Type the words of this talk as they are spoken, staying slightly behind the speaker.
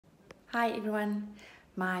Hi everyone,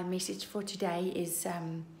 my message for today is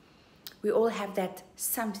we all have that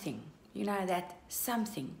something, that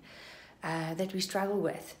something that we struggle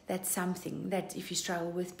with, that something that if you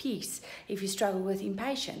struggle with peace, if you struggle with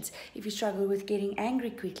impatience, if you struggle with getting angry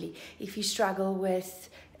quickly, if you struggle with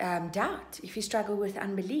doubt, if you struggle with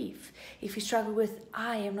unbelief, if you struggle with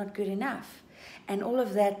I am not good enough, and all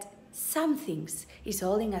of that some things is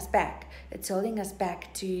holding us back. It's holding us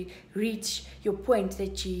back to reach your point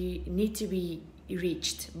that you need to be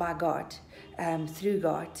reached by God,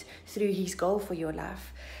 through His goal for your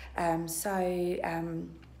life. I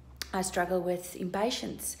struggle with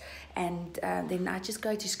impatience, and then I just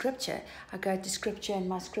go to Scripture. I go to Scripture, and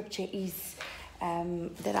my Scripture is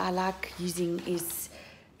that I like using is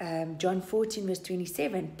John 14 verse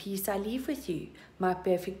 27, peace I leave with you, my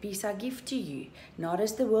perfect peace I give to you, not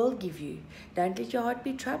as the world give you. Don't let your heart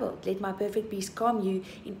be troubled. Let my perfect peace calm you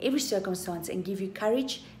in every circumstance and give you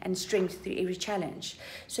courage and strength through every challenge.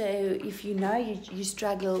 So if you know you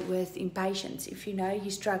struggle with impatience, if you know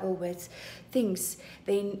you struggle with things,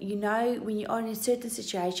 then you know when you are in a certain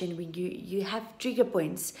situation, when you have trigger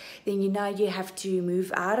points, then you know you have to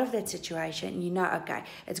move out of that situation. You know, okay,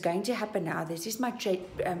 it's going to happen now. This is my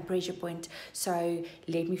pressure point, so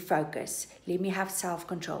let me focus. Let me have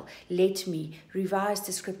self-control. Let me revise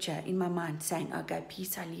the Scripture in my mind saying, okay,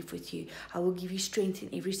 peace I leave with you. I will give you strength in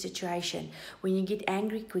every situation. When you get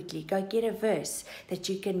angry quickly, go get a verse that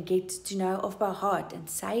you can get to know of by heart and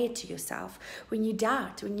say it to yourself. When you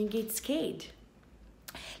doubt, when you get scared,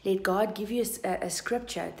 let God give you a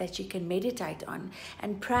Scripture that you can meditate on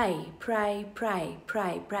and pray.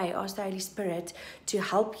 Ask the Holy Spirit to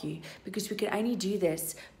help you, because we can only do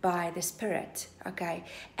this by the Spirit, okay?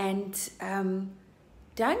 And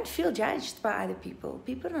don't feel judged by other people.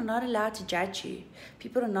 People are not allowed to judge you.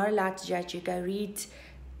 People are not allowed to judge you. Go read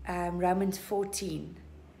Romans 14.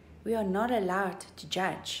 We are not allowed to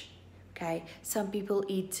judge, okay? Some people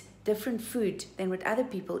eat different food than what other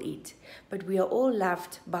people eat, but we are all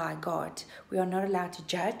loved by God. We are not allowed to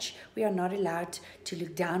judge. We are not allowed to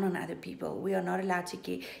look down on other people. We are not allowed to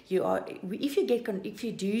get, if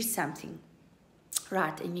you do something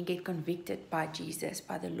right and you get convicted by Jesus,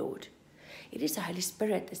 by the Lord, it is the Holy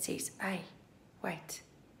Spirit that says, hey, wait,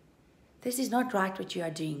 this is not right what you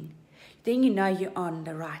are doing. Then you know you're on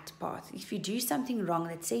the right path. If you do something wrong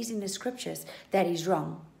that says in the Scriptures that is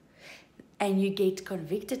wrong, and you get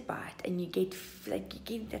convicted by it, and you get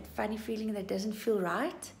that funny feeling that doesn't feel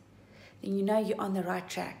right, then you know you're on the right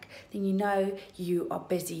track. Then you know you are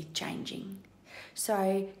busy changing.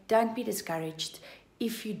 So don't be discouraged.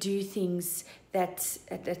 If you do things that's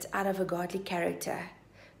out of a godly character,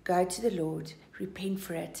 go to the Lord, repent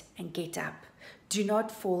for it, and get up. Do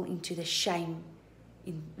not fall into the shame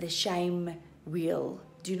wheel.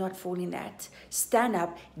 Do not fall in that. Stand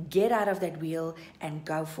up, get out of that wheel, and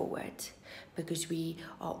go forward. Because we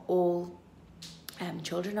are all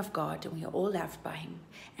children of God, and we are all loved by Him,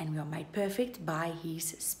 and we are made perfect by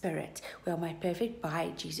His Spirit. We are made perfect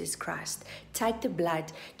by Jesus Christ. Take the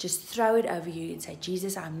blood, just throw it over you and say,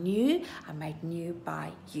 Jesus, I'm new. I'm made new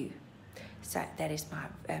by you. So that is my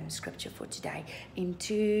Scripture for today.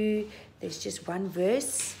 There's just one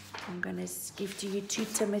verse I'm going to give to you, 2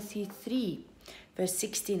 Timothy 3. Verse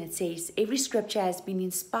 16, it says, every Scripture has been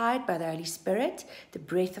inspired by the Holy Spirit, the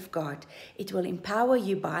breath of God. It will empower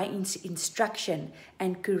you by instruction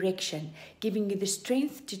and correction, giving you the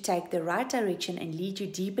strength to take the right direction and lead you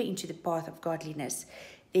deeper into the path of godliness.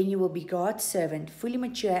 Then you will be God's servant, fully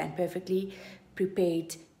mature and perfectly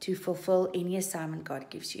prepared to fulfill any assignment God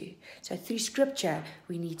gives you. So through Scripture,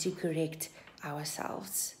 we need to correct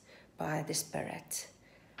ourselves by the Spirit.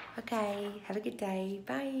 Okay, have a good day.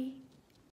 Bye.